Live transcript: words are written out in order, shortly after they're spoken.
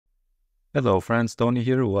Hello friends, Tony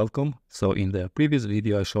here, welcome. So in the previous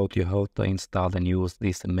video I showed you how to install and use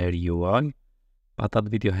this Mary UI, but that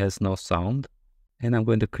video has no sound, and I'm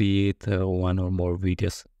going to create one or more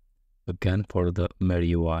videos again for the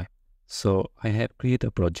Mary UI. So I have created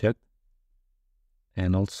a project,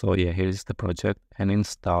 and also here is the project, and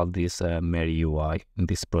install this Mary UI in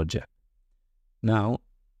this project. Now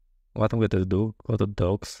what I'm going to do, go to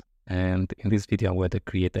docs, and in this video I'm going to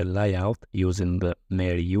create a layout using the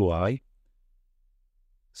Mary UI.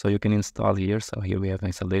 So you can install here. So here we have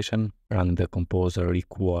installation, run the composer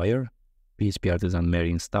require, PHP artisan Mary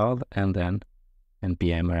install, and then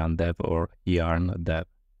npm run dev or yarn dev.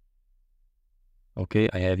 Okay,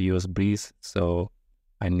 I have used breeze, so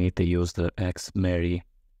I need to use the xMary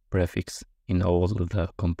prefix in all the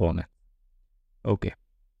components. Okay,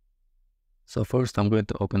 so first I'm going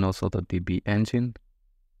to open also the DB engine,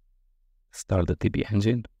 start the DB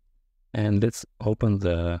engine, and let's open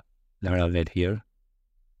the Laravel here.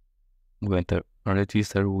 I'm going to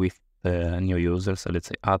register with the new user. So let's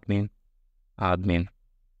say admin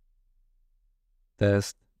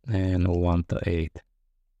test and 1 to 8.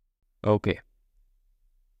 Okay.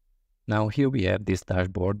 Now here we have this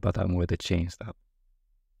dashboard, but I'm going to change that.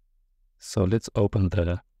 So let's open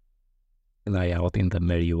the layout in the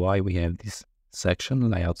Mary UI. We have this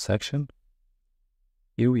section, layout section.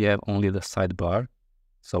 Here we have only the sidebar.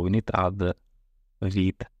 So we need to add the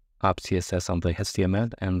read app CSS on the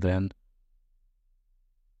HTML, and then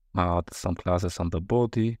add some classes on the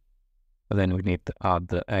body. Then we need to add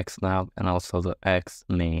the xNav and also the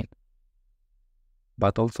xMain.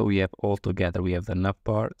 But also we have all together, we have the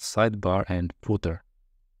navbar, sidebar, and footer,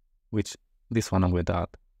 which this one I'm going to add.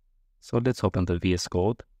 So let's open the VS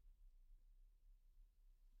Code.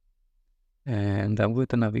 And I'm going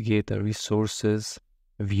to navigate the resources,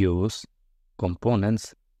 views,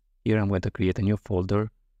 components. Here I'm going to create a new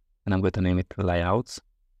folder, and I'm going to name it layouts.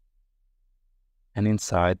 And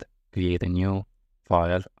inside, create a new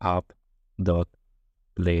file, app.play.php.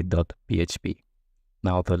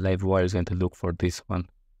 Now the Livewire is going to look for this one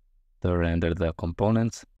to render the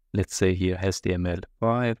components. Let's say here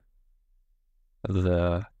HTML5.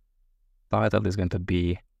 The title is going to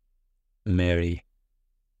be Mary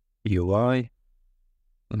UI,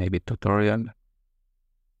 maybe tutorial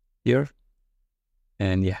here.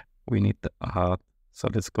 And yeah, we need to add. So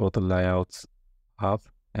let's go to layouts app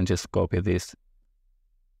and just copy this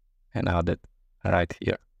and add it right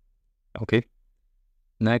here. Okay.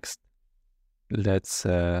 Next, let's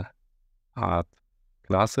add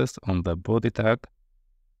classes on the body tag.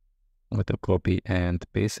 I'm going to copy and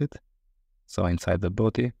paste it. So inside the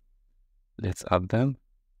body, let's add them,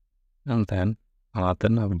 and then add the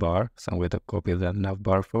navbar. So I'm going to copy the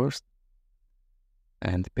navbar first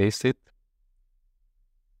and paste it.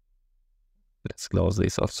 Let's close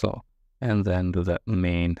this also, and then do the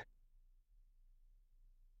main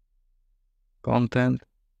content,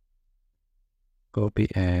 copy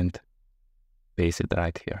and paste it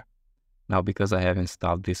right here. Now, because I have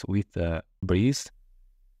installed this with Breeze,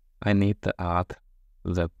 I need to add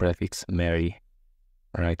the prefix Mary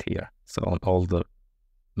right here. So on all the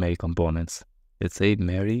Mary components, let's say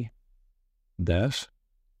Mary dash.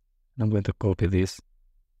 I'm going to copy this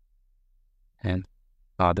and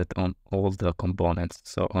add it on all the components.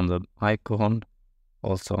 So on the icon,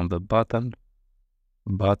 also on the button,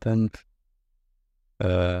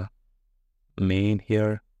 main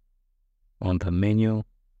here, on the menu,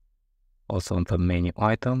 also on the menu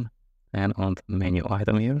item, and on the menu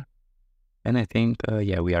item here. And I think,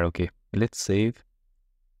 yeah, we are okay. Let's save.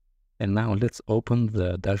 And now let's open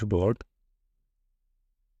the dashboard,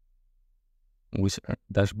 which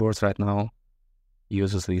dashboards right now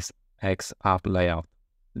uses this X app layout.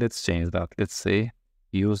 Let's change that. Let's say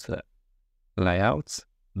use the layouts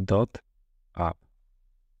dot app.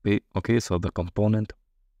 Okay, so the component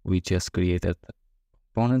we just created,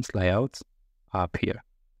 components layouts up here.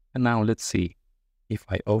 And now let's see if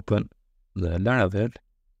I open the Laravel.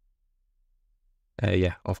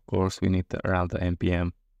 Yeah, of course we need to run the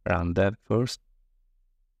npm run dev first.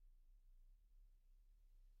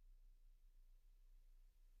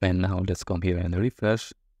 And now let's come here and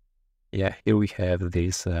refresh. Yeah, here we have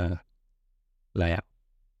this layout.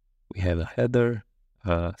 We have a header,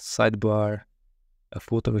 a sidebar, a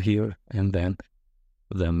footer here, and then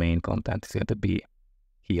the main content is going to be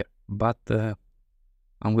here. But I'm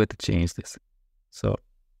going to change this. So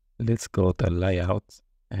let's go to layouts,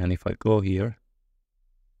 and if I go here,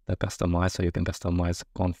 the customize, so you can customize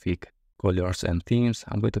config, colors, and themes.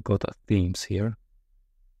 I'm going to go to themes here,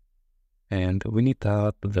 and we need to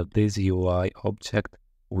add the this UI object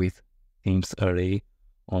with themes array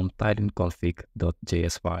on tiling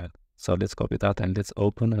config.js file. So let's copy that and let's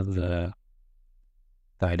open the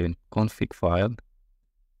Tailwind config file.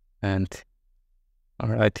 And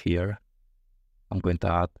right here, I'm going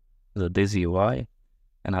to add the Daisy UI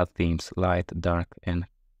and add themes light, dark, and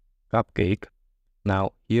cupcake.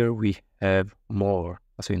 Now here we have more,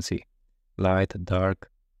 as you can see, light, dark,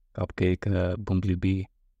 cupcake, bumblebee,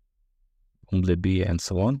 and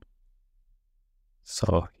so on.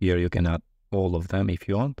 So here you can add all of them if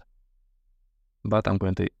you want, but I'm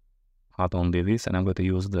going to add only this, and I'm going to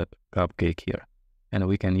use the cupcake here. And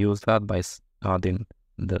we can use that by adding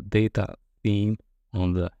the data theme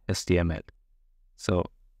on the HTML. So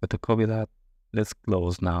to copy that, let's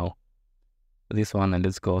close now this one and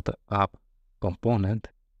let's go to app component,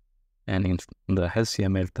 and in the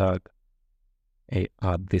HTML tag, I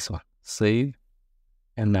add this one, save.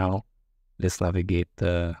 And now let's navigate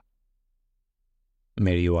the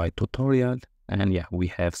MariUI tutorial, and yeah, we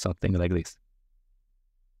have something like this.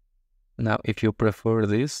 Now, if you prefer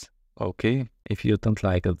this, okay. If you don't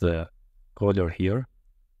like the color here,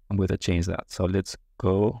 I'm going to change that. So let's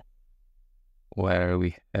go where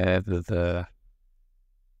we have the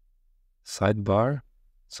sidebar.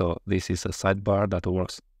 So this is a sidebar that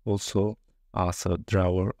works also as a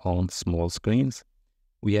drawer on small screens.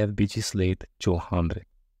 We have BG Slate 200.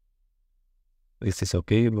 This is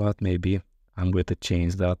okay, but maybe I'm going to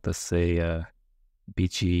change that to say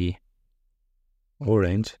BG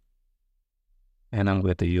Orange. And I'm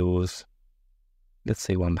going to use, let's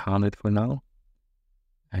say 100 for now.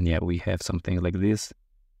 And yeah, we have something like this.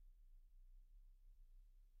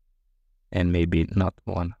 And maybe not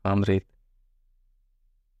 100.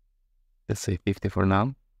 Let's say 50 for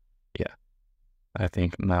now. Yeah, I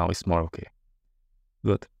think now it's more okay.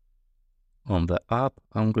 Good. On the app,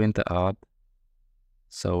 I'm going to add,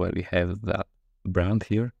 so where we have that brand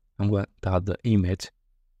here, I'm going to add the image.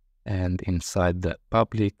 And inside the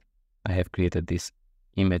public, I have created this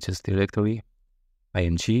images directory,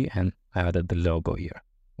 ing, and I added the logo here,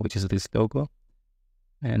 which is this logo.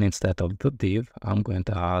 And instead of the div, I'm going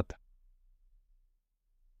to add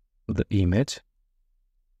the image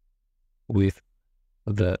with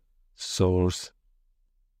the source,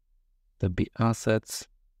 the B assets.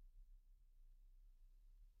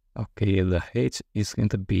 Okay, the height is going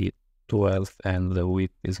to be 12 and the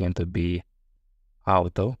width is going to be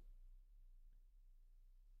auto.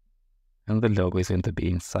 And the logo is going to be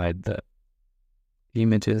inside the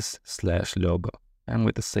images/logo. I'm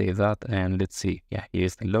going to save that and let's see. Yeah,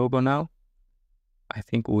 here's the logo now. I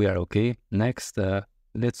think we are okay. Next,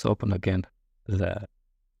 let's open again the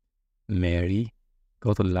Mary,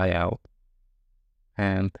 go to layout,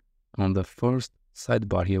 and on the first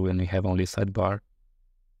sidebar here, when we have only sidebar,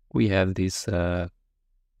 we have this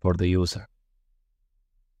for the user.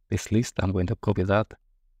 This list, I'm going to copy that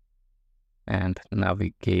and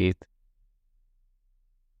navigate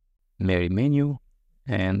Mary menu,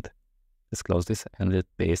 and let's close this and let's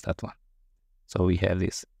paste that one. So we have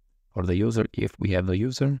this for the user. If we have the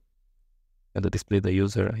user, and to display the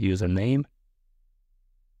username,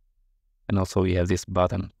 and also we have this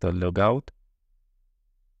button to log out.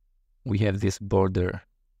 We have this border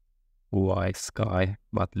UI sky,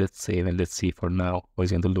 but let's save and let's see for now how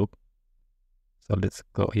it's going to look. So let's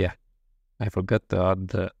go. Yeah, I forgot to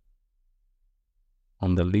add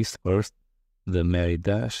on the list first the Mary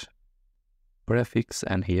dash prefix,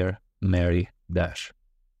 and here Mary dash,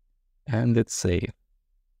 and let's save.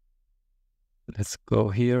 Let's go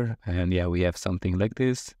here, and yeah, we have something like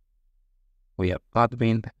this. We have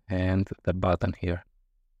admin and the button here.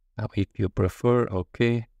 Now, if you prefer,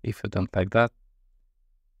 okay. If you don't like that,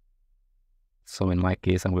 so in my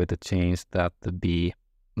case, I'm going to change that to be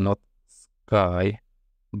not sky,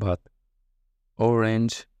 but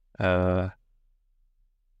orange 200.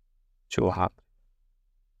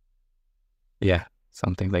 Yeah,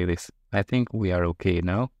 something like this. I think we are okay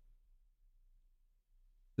now.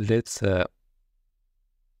 Let's add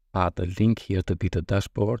a link here to be the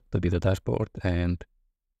dashboard, and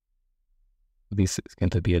this is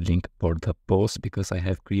going to be a link for the post because I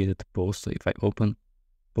have created a post. So if I open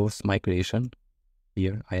post migration,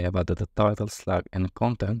 here I have added the title, slug, and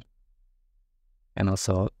content, and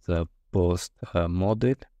also the post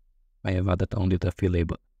model. I have added only the field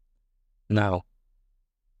label. Now,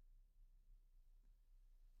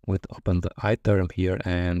 we'll open the iTerm here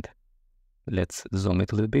and let's zoom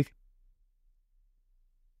it a little bit.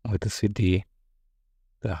 With the cd,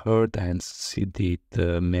 the herd, and cd,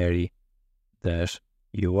 the Mary dash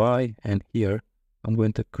UI, and here I'm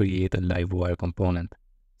going to create a Livewire component.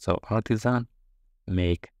 So artisan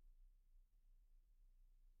make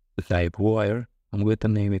Livewire. I'm going to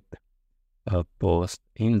name it post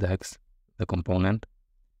index, the component,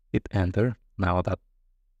 hit enter. Now that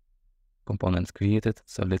component is created,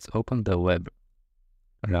 so let's open the web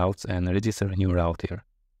routes and register a new route here.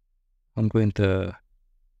 I'm going to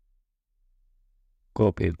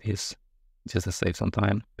copy this just to save some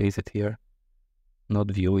time, paste it here.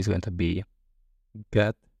 Node view is going to be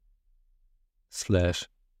get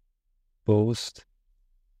 / post,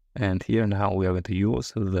 and here now we are going to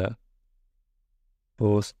use the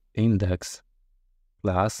post index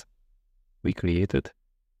class we created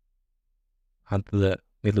and the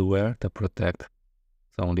middleware to protect,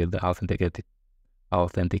 so only the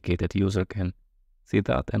authenticated user can see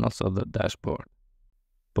that, and also the dashboard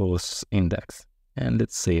post index. And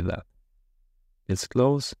let's save that. Let's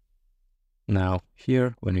close. Now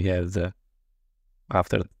here, when we have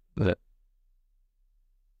after the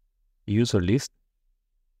user list,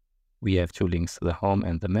 we have two links, the home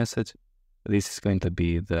and the message. This is going to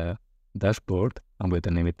be the dashboard. I'm going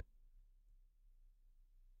to name it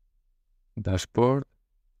dashboard,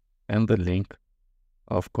 and the link,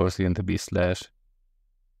 of course, is going to be /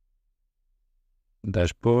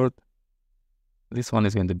 dashboard. This one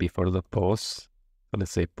is going to be for the posts. So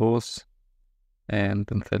let's say posts, and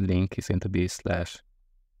the link is going to be /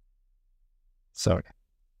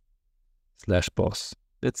 posts.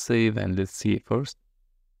 Let's save and let's see first.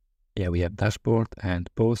 Yeah, we have dashboard and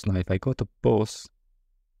post. Now if I go to posts,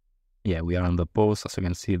 yeah, we are on the post. As you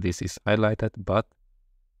can see, this is highlighted, but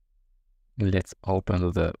let's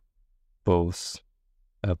open the post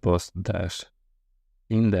dash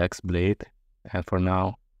index blade. And for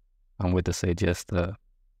now, I'm going to say just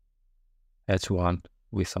h1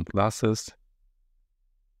 with some classes.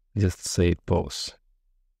 Just say post.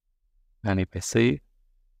 And if I say,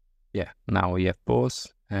 yeah, now we have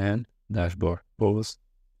post and dashboard, post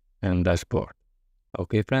and dashboard.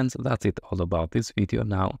 Okay, friends, that's it all about this video.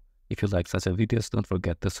 Now, if you like such a videos, don't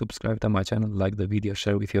forget to subscribe to my channel, like the video,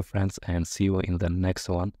 share with your friends, and see you in the next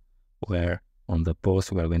one, where on the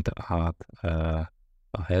post we are going to add a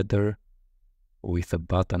header with a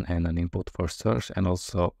button and an input for search, and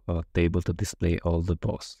also a table to display all the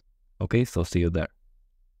posts. Okay, so see you there.